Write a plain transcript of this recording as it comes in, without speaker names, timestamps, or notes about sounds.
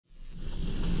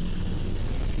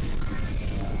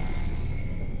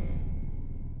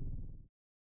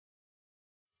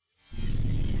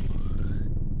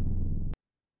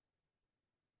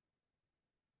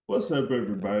What's up,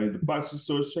 everybody? The Boxing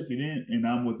Source checking in, and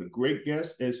I'm with a great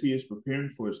guest as he is preparing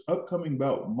for his upcoming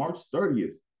bout March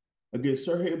 30th against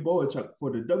Serhii Bohachuk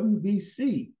for the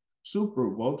WBC Super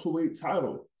Welterweight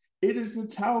title. It is the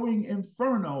towering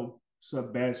inferno,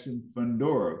 Sebastian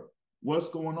Fundora. What's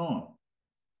going on?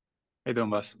 How you doing,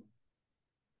 boss?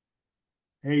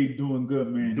 Hey, doing good,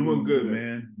 man. Doing Doing good, good.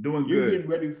 man. Doing You're good. getting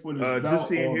ready for this Just bout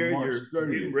seeing on here, March you're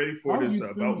getting 30th. ready for How are this you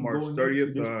about feeling March going into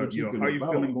 30th. this How particular you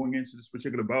feeling bout? going into this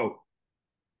particular bout?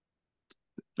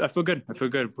 I feel good. I feel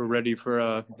good. We're ready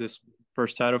for this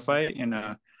first title fight, and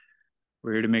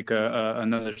we're here to make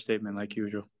another statement like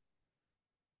usual.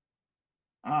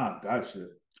 Gotcha.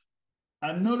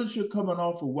 I know that you're coming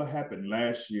off of what happened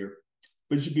last year,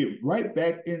 but you get right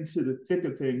back into the thick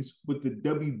of things with the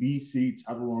WBC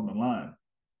title on the line.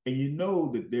 And you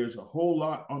know that there's a whole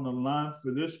lot on the line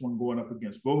for this one going up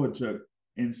against Bohachuk.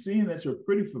 And seeing that you're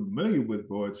pretty familiar with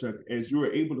Bohachuk as you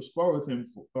were able to spar with him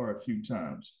for a few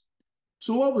times.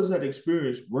 So, what was that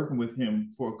experience working with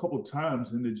him for a couple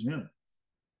times in the gym?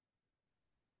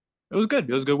 It was good.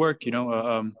 It was good work. It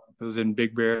was in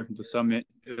Big Bear, the summit.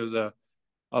 It was a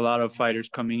lot of fighters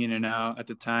coming in and out at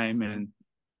the time, and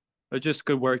it was just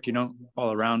good work.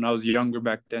 All around. I was younger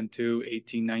back then too,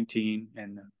 18, 19,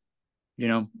 and you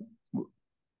know,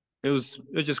 it was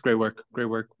just great work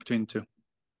between the two.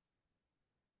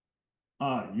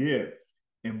 Yeah.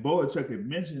 And Bohachuk had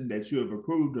mentioned that you have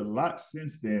improved a lot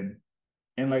since then.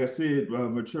 And like I said,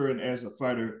 maturing as a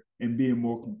fighter and being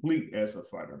more complete as a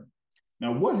fighter.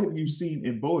 Now, what have you seen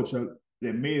in Bohachuk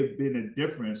that may have been a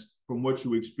difference from what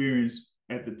you experienced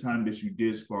at the time that you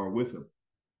did spar with him?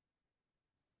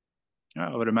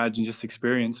 I would imagine just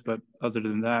experience, but other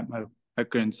than that, I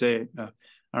couldn't say it.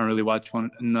 I don't really watch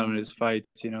none of his fights.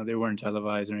 They weren't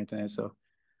televised or anything, so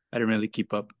I didn't really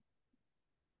keep up.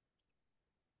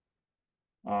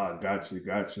 Gotcha.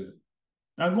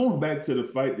 Now, going back to the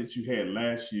fight that you had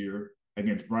last year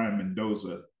against Brian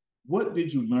Mendoza, what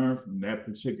did you learn from that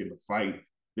particular fight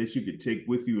that you could take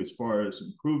with you as far as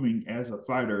improving as a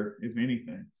fighter, if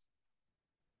anything?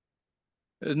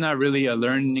 It's not really a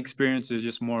learning experience. It's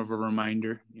just more of a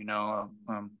reminder.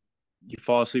 You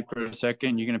fall asleep for a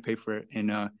second, you're gonna pay for it.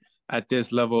 And at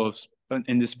this level of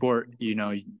in this sport, you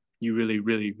really,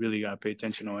 really, really gotta pay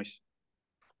attention always.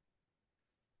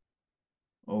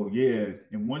 Oh yeah,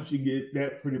 and once you get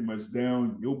that pretty much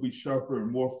down, you'll be sharper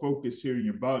and more focused here in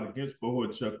your bout against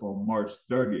Bohachuk on March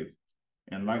 30th.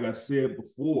 And like I said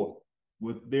before,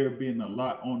 with there being a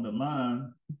lot on the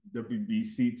line,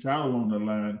 WBC title on the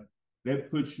line,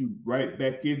 that puts you right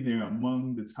back in there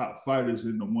among the top fighters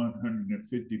in the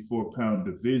 154-pound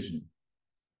division.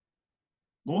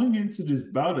 Going into this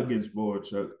bout against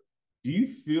Bohachuk, do you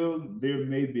feel there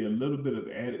may be a little bit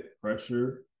of added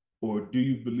pressure, or do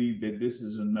you believe that this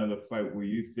is another fight where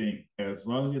you think, as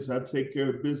long as I take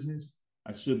care of business,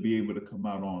 I should be able to come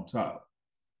out on top?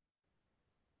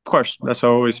 Of course, that's how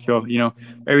I always feel.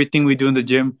 Everything we do in the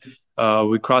gym,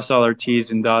 we cross all our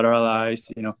T's and dot our I's.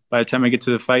 By the time I get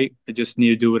to the fight, I just need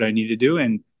to do what I need to do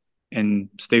and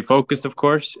stay focused, of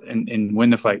course, and win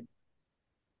the fight.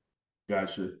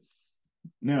 Gotcha.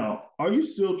 Now, are you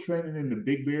still training in the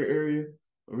Big Bear area,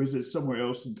 or is it somewhere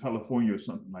else in California or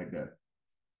something like that?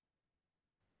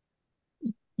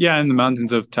 Yeah, in the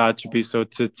mountains of Tehachapi, so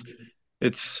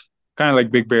it's kind of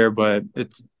like Big Bear, but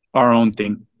it's our own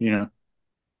thing.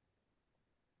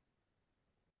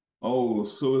 Oh,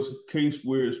 so it's a case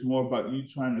where it's more about you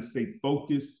trying to stay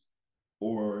focused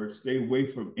or stay away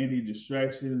from any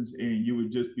distractions and you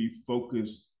would just be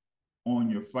focused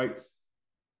on your fights?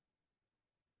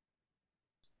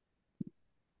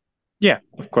 Yeah,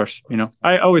 of course.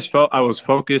 I always felt I was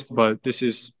focused, but this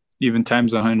is even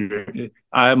times 100.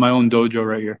 I have my own dojo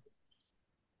right here.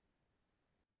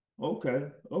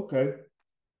 Okay.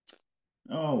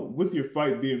 With your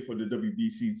fight being for the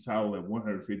WBC title at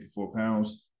 154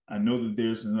 pounds, I know that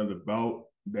there's another bout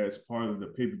that's part of the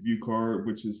pay-per-view card,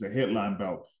 which is the headline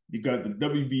bout. You got the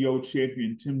WBO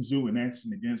champion Tim Tszyu in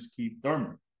action against Keith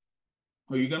Thurman.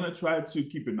 Are you gonna try to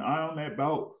keep an eye on that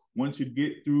bout once you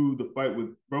get through the fight with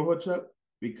Bohachuk?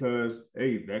 Because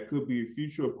hey, that could be a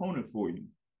future opponent for you.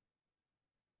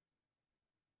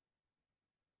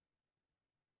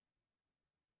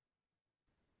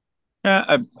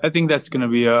 Yeah, I think that's gonna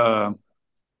be a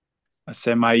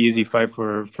semi-easy fight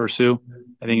for Sue.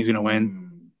 I think he's gonna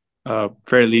win. Mm.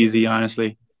 Fairly easy,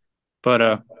 honestly.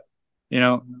 But you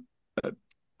know,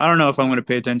 I don't know if I'm gonna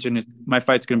pay attention. My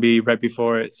fight's gonna be right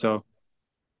before it, so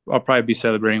I'll probably be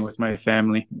celebrating with my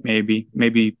family,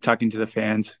 maybe talking to the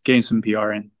fans, getting some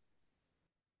PR in.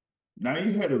 Now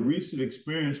you had a recent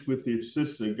experience with your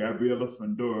sister Gabriela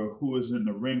Fundora, who was in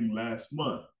the ring last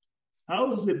month. How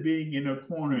was it being in her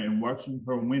corner and watching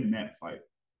her win that fight?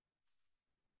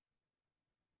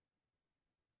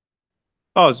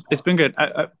 Oh, it's been good.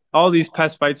 All these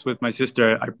past fights with my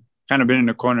sister, I've kind of been in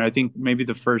the corner. I think maybe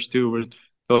the first two were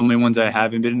the only ones I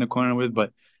haven't been in the corner with,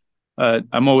 but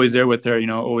I'm always there with her,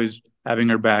 always having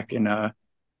her back. And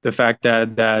the fact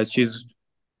that she's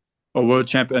a world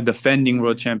champion, a defending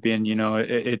world champion,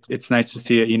 it's nice to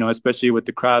see it, especially with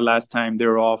the crowd last time. They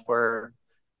were all for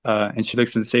her, and she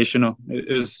looks sensational.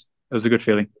 It was a good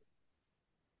feeling.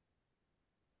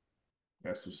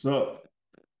 That's what's up.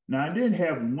 Now, I did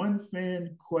have one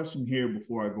fan question here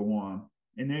before I go on,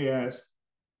 and they asked,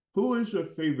 who is your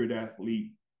favorite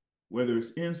athlete, whether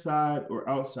it's inside or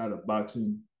outside of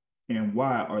boxing, and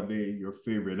why are they your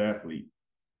favorite athlete?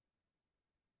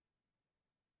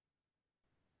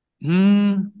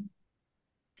 Hmm.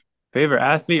 Favorite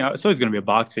athlete? It's always gonna be a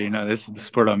boxer. This is the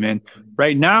sport I'm in.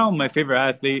 Right now, my favorite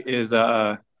athlete is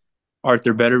Arthur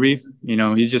Beterbiev.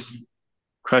 He's just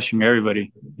crushing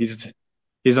everybody.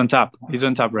 He's on top. He's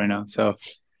on top right now. So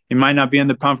he might not be on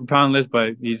the pound for pound list,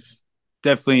 but he's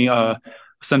definitely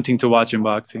something to watch in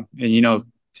boxing. And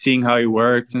seeing how he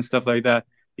works and stuff like that,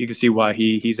 you can see why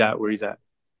he's at where he's at.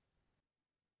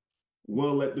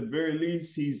 Well, at the very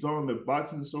least, he's on the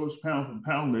boxing source pound for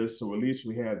pound list, so at least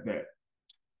we have that.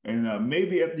 And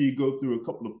maybe after you go through a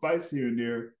couple of fights here and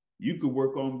there, you could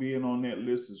work on being on that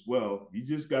list as well. You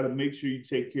just got to make sure you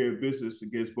take care of business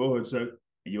against Bohachuk,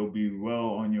 and you'll be well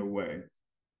on your way.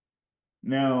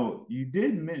 Now, you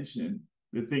did mention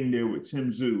the thing there with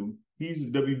Tim Tszyu. He's a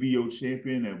WBO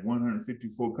champion at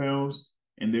 154 pounds,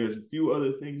 and there's a few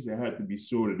other things that had to be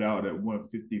sorted out at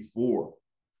 154.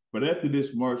 But after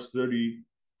this March 30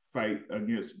 fight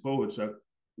against Bohachuk,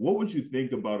 what would you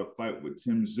think about a fight with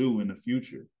Tim Tszyu in the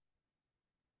future?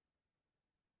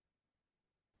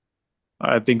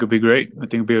 I think it'll be great. I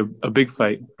think it'll be a big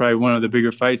fight, probably one of the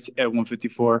bigger fights at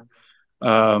 154.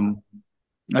 Um,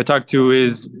 I talked to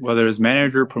whether his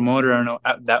manager, promoter, I don't know,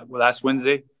 that last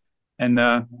Wednesday, and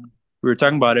we were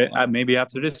talking about it maybe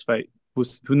after this fight.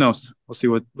 Who knows? We'll see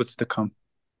what's to come.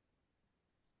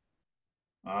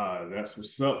 That's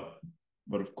what's up.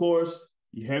 But of course,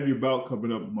 you have your bout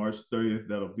coming up March 30th.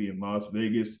 That'll be in Las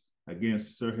Vegas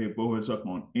against Serhii Bohachuk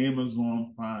on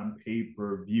Amazon Prime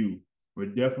pay-per-view. We're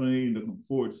definitely looking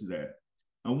forward to that.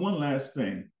 And one last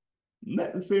thing,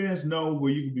 let the fans know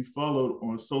where you can be followed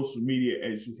on social media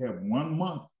as you have 1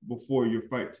 month before your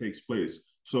fight takes place.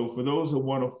 So for those that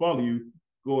want to follow you,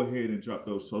 go ahead and drop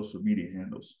those social media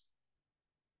handles.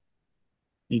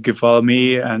 You can follow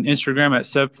me on Instagram at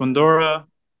Seb Fundora.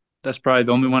 That's probably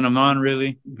the only one I'm on,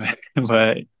 really.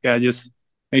 But yeah, just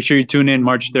make sure you tune in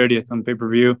March 30th on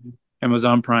pay-per-view,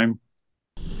 Amazon Prime.